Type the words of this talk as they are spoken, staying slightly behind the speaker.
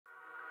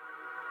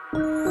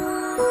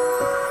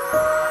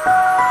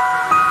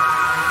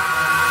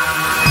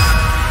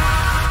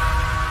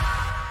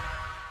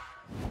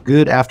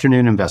Good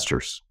afternoon,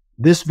 investors.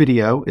 This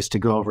video is to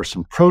go over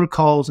some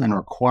protocols and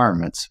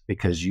requirements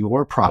because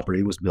your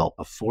property was built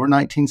before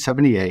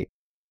 1978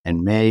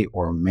 and may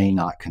or may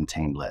not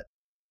contain lead.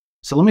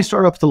 So let me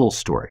start off with a little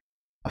story.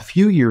 A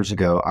few years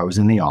ago, I was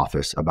in the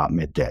office about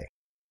midday,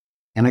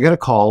 and I got a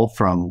call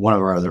from one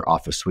of our other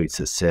office suites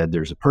that said,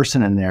 there's a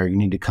person in there, you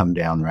need to come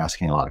down, they're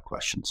asking a lot of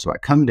questions. So I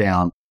come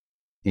down,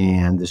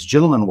 and this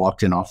gentleman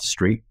walked in off the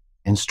street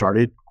and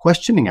started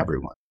questioning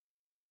everyone.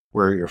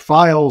 Where are your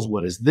files?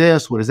 What is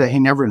this? What is that? He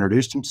never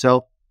introduced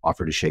himself,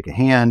 offered to shake a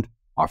hand,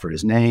 offered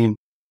his name,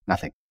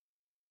 nothing.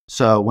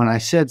 So when I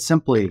said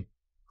simply,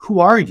 who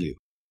are you?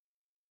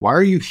 Why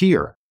are you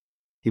here?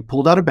 He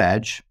pulled out a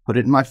badge, put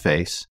it in my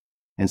face,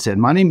 and said,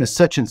 my name is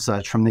such and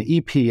such from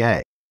the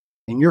EPA,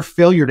 and your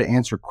failure to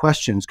answer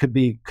questions could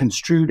be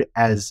construed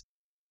as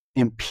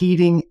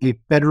impeding a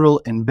federal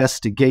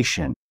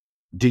investigation.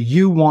 Do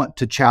you want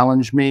to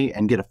challenge me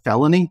and get a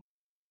felony?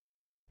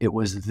 It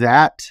was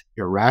that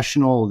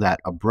irrational, that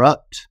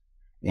abrupt,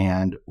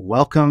 and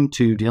welcome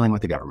to dealing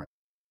with the government.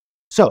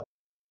 So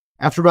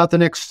after about the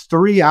next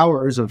 3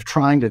 hours of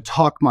trying to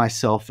talk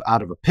myself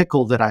out of a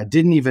pickle that I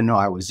didn't even know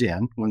I was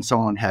in, when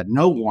someone had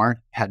no warrant,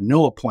 had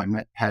no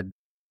appointment, had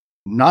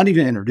not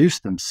even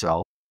introduced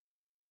themselves,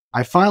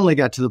 I finally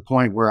got to the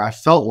point where I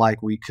felt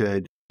like we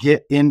could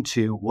get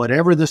into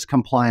whatever this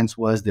compliance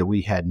was that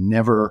we had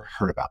never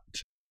heard about.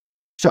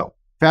 So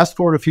fast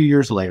forward a few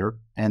years later,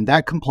 and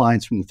that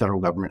compliance from the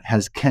federal government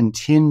has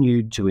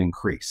continued to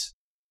increase.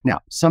 Now,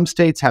 some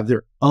states have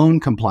their own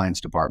compliance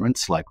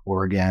departments like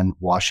Oregon,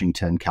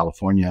 Washington,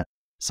 California.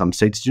 Some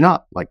states do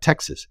not, like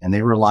Texas, and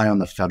they rely on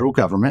the federal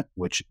government,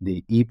 which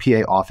the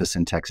EPA office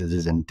in Texas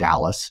is in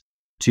Dallas,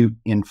 to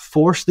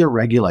enforce their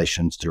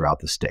regulations throughout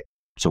the state.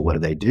 So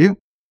what do?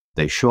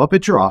 They show up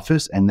at your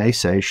office and they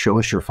say, show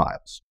us your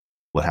files.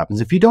 What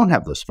happens if you don't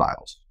have those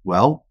files?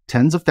 Well,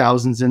 tens of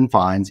thousands in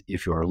fines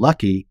if you're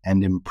lucky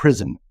and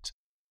imprisonment.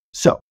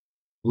 So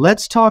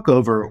let's talk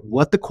over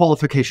what the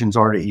qualifications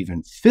are to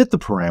even fit the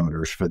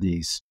parameters for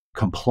these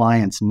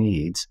compliance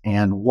needs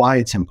and why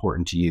it's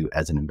important to you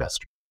as an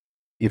investor.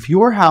 If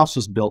your house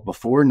was built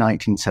before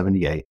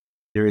 1978,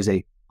 there is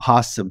a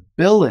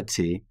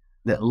possibility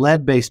that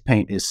lead-based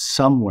paint is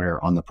somewhere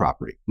on the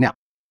property. Now,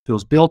 if it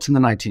was built in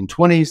the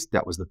 1920s,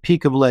 that was the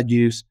peak of lead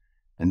use,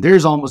 and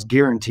there's almost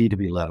guaranteed to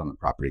be lead on the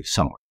property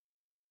somewhere.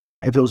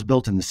 If it was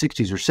built in the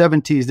 60s or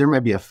 70s, there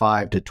may be a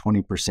 5 to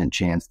 20%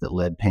 chance that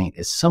lead paint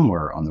is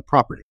somewhere on the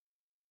property.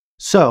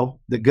 So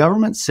the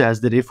government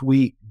says that if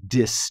we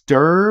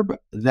disturb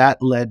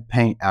that lead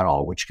paint at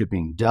all, which could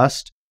mean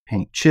dust,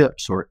 paint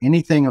chips, or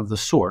anything of the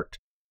sort,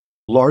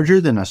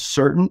 larger than a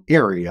certain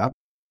area,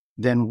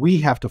 then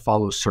we have to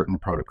follow certain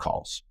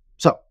protocols.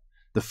 So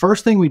the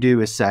first thing we do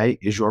is say,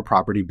 is your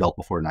property built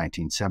before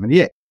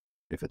 1978?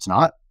 If it's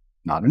not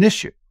an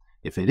issue.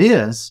 If it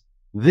is,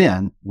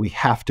 then we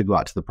have to go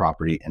out to the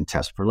property and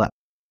test for lead.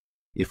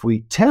 If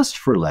we test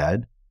for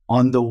lead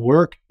on the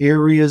work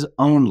areas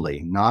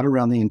only, not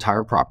around the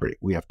entire property,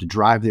 we have to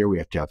drive there, we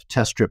have to have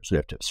test strips, we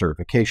have to have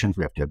certifications,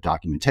 we have to have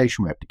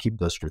documentation, we have to keep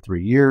those for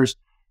 3 years,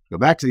 go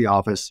back to the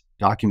office,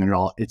 document it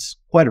all. It's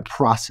quite a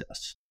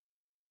process.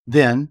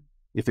 Then,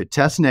 if it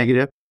tests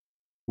negative,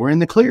 we're in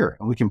the clear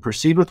and we can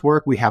proceed with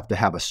work. We have to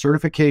have a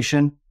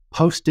certification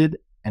posted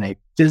and a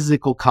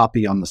physical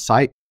copy on the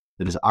site.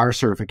 That is our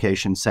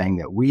certification saying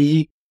that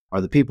we are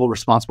the people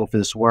responsible for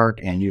this work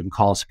and you can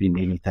call us if you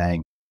need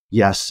anything.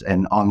 Yes,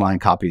 an online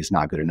copy is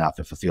not good enough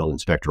if a field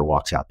inspector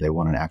walks out. They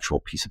want an actual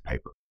piece of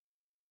paper.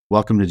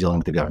 Welcome to dealing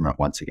with the government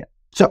once again.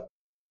 So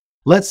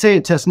let's say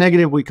it tests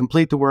negative, we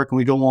complete the work and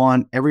we go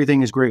on.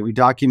 Everything is great. We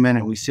document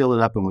it, we seal it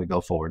up and we go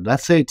forward.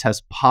 Let's say it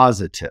tests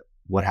positive.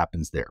 What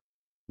happens there?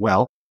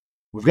 Well,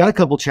 we've got a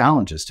couple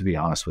challenges, to be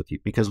honest with you,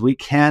 because we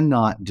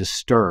cannot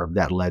disturb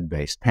that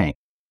lead-based paint.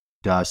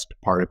 Dust,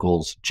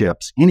 particles,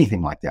 chips,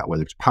 anything like that,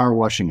 whether it's power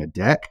washing a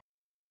deck,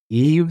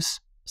 eaves,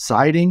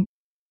 siding,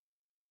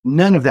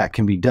 none of that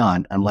can be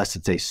done unless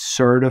it's a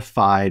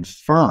certified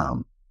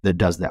firm that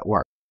does that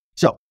work.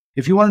 So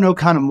if you want to know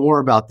kind of more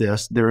about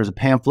this, there is a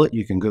pamphlet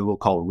you can Google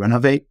called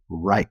Renovate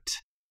Right,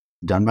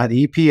 done by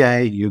the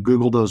EPA. You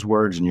Google those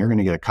words and you're going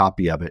to get a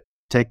copy of it.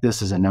 Take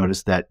this as a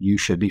notice that you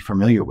should be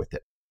familiar with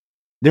it.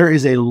 There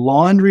is a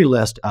laundry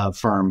list of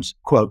firms,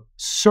 quote,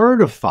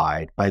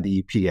 certified by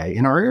the EPA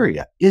in our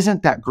area.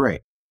 Isn't that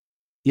great?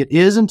 It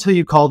is until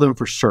you call them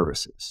for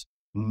services.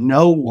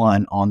 No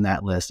one on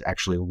that list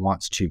actually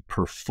wants to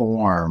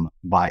perform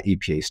by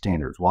EPA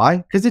standards. Why?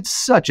 Because it's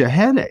such a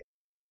headache.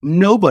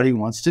 Nobody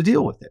wants to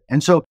deal with it.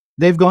 And so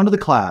they've gone to the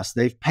class,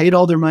 they've paid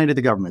all their money to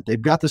the government,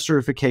 they've got the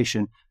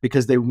certification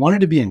because they wanted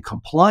to be in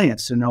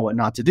compliance to know what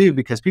not to do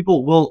because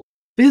people will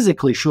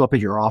physically show up at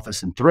your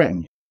office and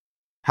threaten you.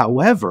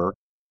 However,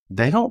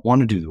 they don't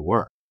want to do the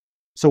work.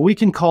 So we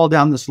can call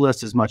down this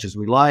list as much as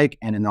we like.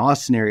 And in the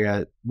Austin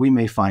area, we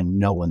may find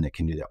no one that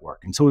can do that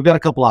work. And so we've got a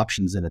couple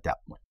options in at that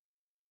point.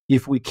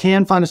 If we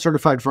can find a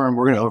certified firm,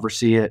 we're going to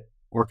oversee it.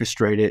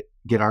 orchestrate it,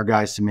 get our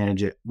guys to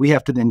manage it. We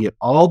have to then get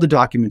all the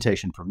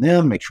documentation from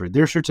them, make sure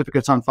their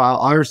certificate's on file,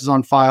 ours is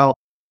on file,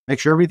 make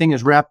sure everything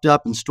is wrapped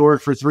up and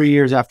stored for 3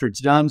 years after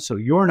it's done, so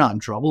you're not in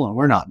trouble and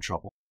we're not in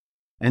trouble.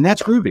 And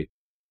that's groovy.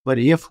 But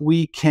if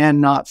we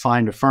cannot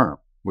find a firm,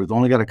 we've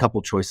only got a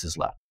couple choices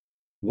left.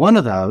 One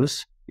of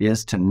those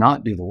is to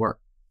not do the work,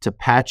 to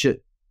patch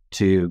it,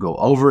 to go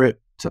over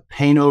it, to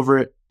paint over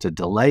it, to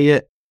delay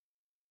it.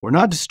 We're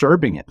not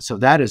disturbing it. So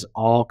that is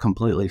all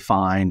completely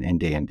fine and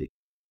dandy.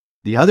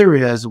 The other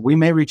is we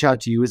may reach out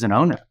to you as an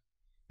owner,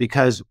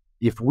 because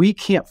if we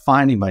can't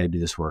find anybody to do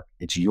this work,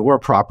 it's your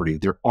property.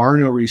 There are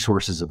no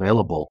resources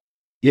available.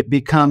 It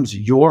becomes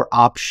your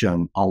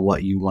option on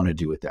what you want to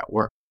do with that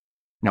work.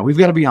 Now, we've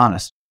got to be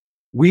honest.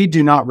 We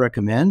do not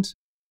recommend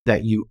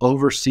that you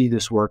oversee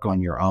this work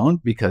on your own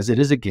because it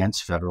is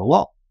against federal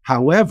law.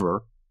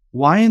 However,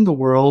 why in the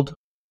world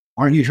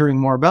aren't you hearing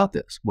more about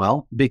this?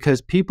 Well,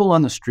 because people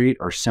on the street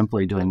are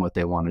simply doing what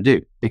they want to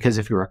do. Because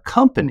if you're a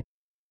company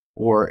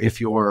or if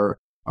you're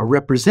a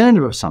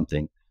representative of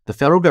something, the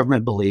federal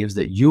government believes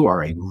that you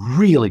are a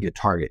really good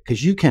target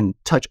because you can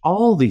touch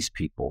all these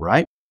people,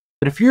 right?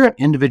 But if you're an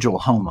individual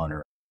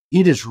homeowner,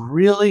 it is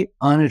really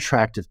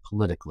unattractive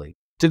politically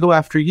to go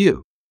after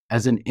you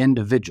as an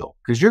individual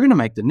because you're going to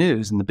make the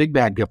news and the big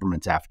bad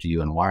government's after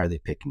you. And why are they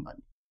picking on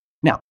you?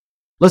 Now,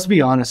 let's be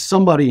honest,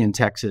 somebody in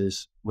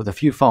Texas with a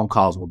few phone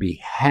calls will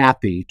be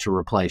happy to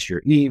replace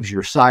your eaves,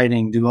 your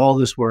siding, do all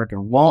this work,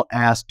 and won't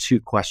ask 2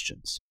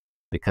 questions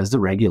because the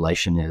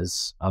regulation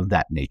is of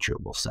that nature,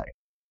 we'll say.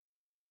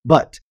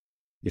 But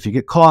if you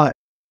get caught,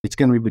 it's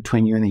going to be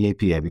between you and the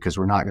EPA because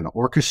we're not going to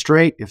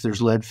orchestrate if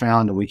there's lead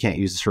found and we can't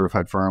use a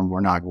certified firm.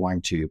 We're not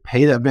going to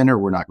pay that vendor.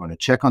 We're not going to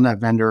check on that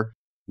vendor.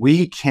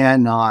 We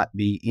cannot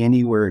be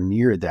anywhere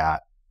near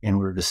that in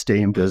order to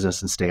stay in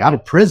business and stay out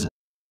of prison.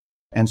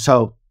 And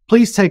so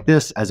please take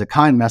this as a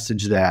kind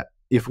message that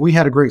if we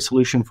had a great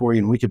solution for you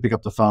and we could pick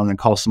up the phone and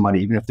call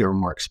somebody, even if they were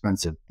more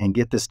expensive, and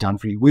get this done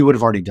for you, we would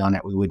have already done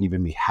it. We wouldn't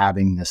even be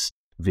having this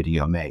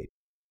video made.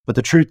 But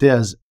the truth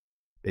is,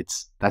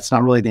 that's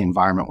not really the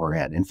environment we're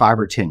in. In 5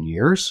 or 10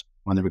 years,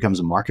 when there becomes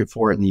a market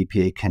for it and the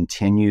EPA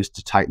continues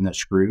to tighten the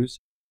screws,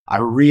 I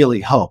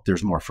really hope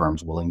there's more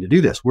firms willing to do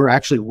this. We're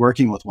actually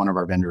working with one of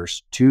our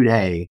vendors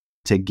today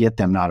to get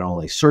them not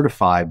only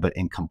certified, but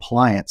in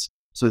compliance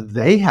so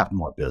they have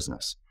more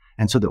business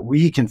and so that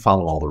we can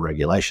follow all the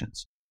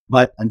regulations.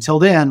 But until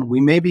then,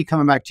 we may be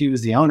coming back to you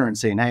as the owner and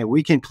saying, hey,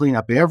 we can clean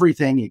up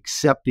everything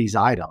except these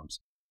items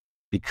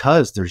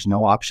because there's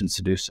no options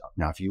to do so.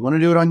 Now, if you want to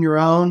do it on your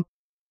own,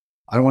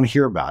 I don't want to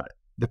hear about it.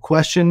 The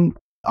question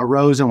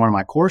arose in one of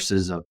my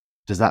courses of,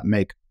 does that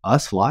make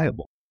us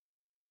liable?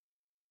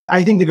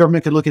 I think the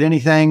government could look at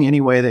anything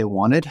any way they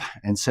wanted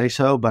and say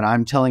so, but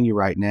I'm telling you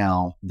right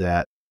now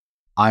that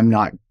I'm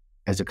not,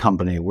 as a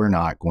company, we're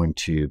not going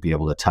to be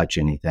able to touch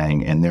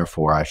anything. And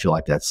therefore, I feel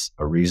like that's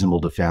a reasonable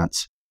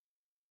defense.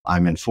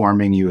 I'm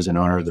informing you as an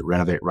owner that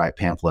Renovate Right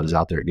pamphlet is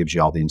out there. It gives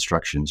you all the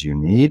instructions you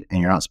need,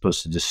 and you're not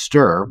supposed to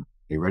disturb.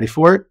 Are you ready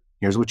for it?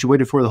 Here's what you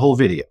waited for the whole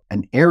video.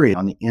 An area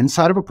on the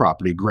inside of a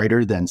property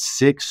greater than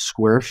 6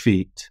 square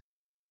feet,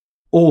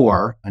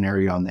 or an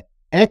area on the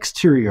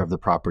exterior of the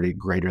property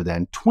greater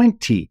than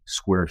 20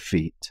 square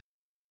feet,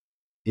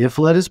 if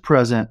lead is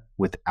present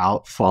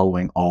without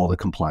following all the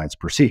compliance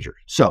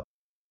procedures. So,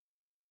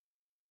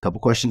 a couple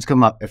questions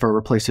come up. If I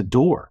replace a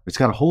door, it's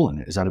got a hole in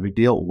it. Is that a big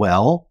deal?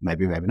 Well,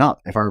 maybe, maybe not.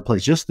 If I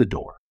replace just the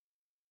door,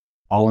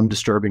 all I'm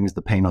disturbing is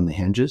the paint on the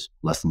hinges,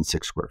 less than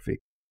 6 square feet.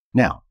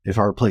 Now, if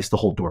I replace the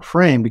whole door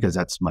frame, because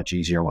that's much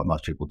easier what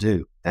most people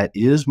do, that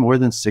is more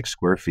than 6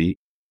 square feet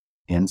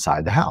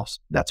inside the house.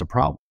 That's a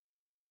problem.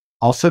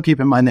 Also, keep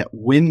in mind that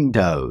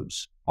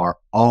windows are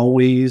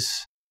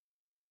always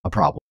a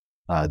problem.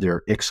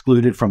 They're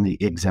excluded from the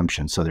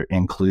exemption, so they're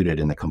included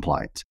in the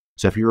compliance.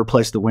 So if you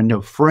replace the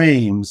window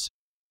frames,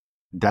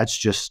 that's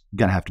just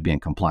going to have to be in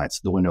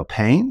compliance. The window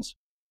panes,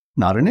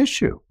 not an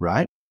issue,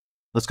 right?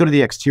 Let's go to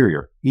the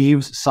exterior.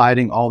 Eaves,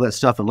 siding, all that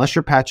stuff. Unless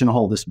you're patching a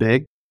hole this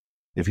big,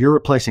 if you're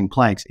replacing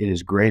planks, it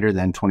is greater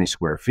than 20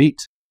 square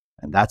feet,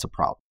 and that's a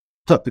problem.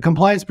 So the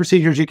compliance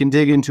procedures you can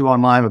dig into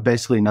online, but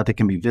basically nothing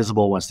can be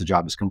visible once the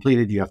job is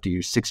completed. You have to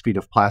use 6 feet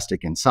of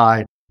plastic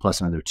inside, plus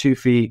another 2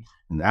 feet.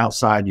 And the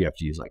outside, you have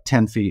to use like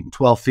 10 feet and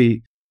 12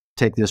 feet.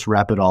 Take this,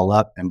 wrap it all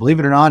up, and believe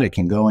it or not, it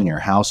can go in your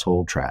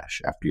household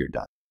trash after you're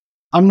done.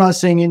 I'm not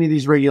saying any of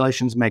these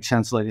regulations make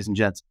sense, ladies and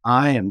gents.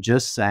 I am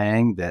just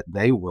saying that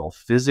they will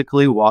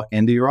physically walk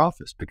into your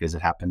office because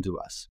it happened to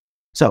us.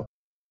 So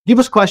give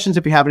us questions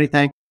if you have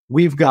anything.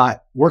 We've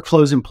got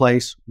workflows in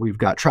place. We've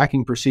got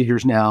tracking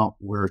procedures now.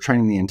 We're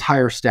training the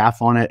entire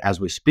staff on it as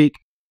we speak.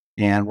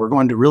 And we're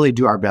going to really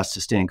do our best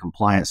to stay in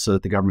compliance so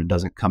that the government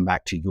doesn't come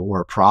back to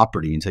your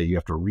property until you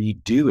have to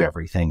redo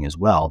everything as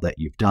well that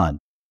you've done.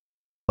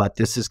 But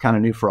this is kind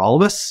of new for all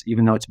of us.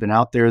 Even though it's been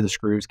out there, the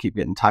screws keep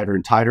getting tighter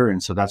and tighter.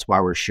 And so that's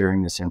why we're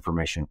sharing this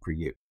information for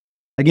you.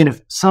 Again,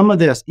 if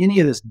any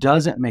of this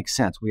doesn't make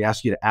sense, we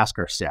ask you to ask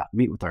our staff,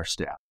 meet with our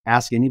staff,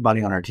 ask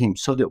anybody on our team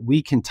so that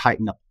we can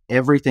tighten up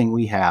everything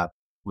we have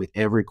with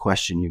every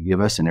question you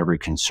give us and every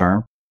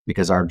concern.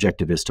 because our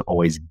objective is to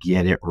always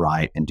get it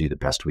right and do the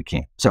best we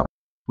can. So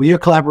with your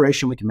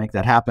collaboration, we can make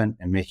that happen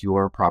and make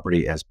your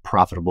property as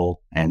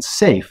profitable and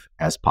safe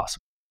as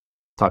possible.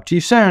 Talk to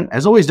you soon.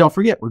 As always, don't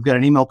forget, we've got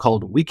an email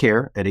called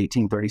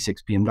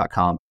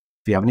wecare@1836pm.com.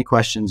 If you have any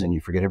questions and you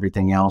forget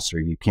everything else or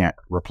you can't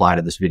reply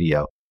to this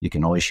video, you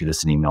can always shoot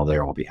us an email there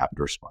and we'll be happy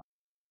to respond.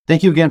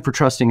 Thank you again for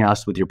trusting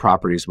us with your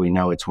properties. We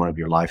know it's one of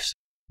your life's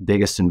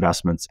biggest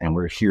investments and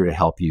we're here to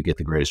help you get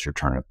the greatest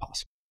return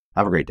possible.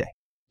 Have a great day.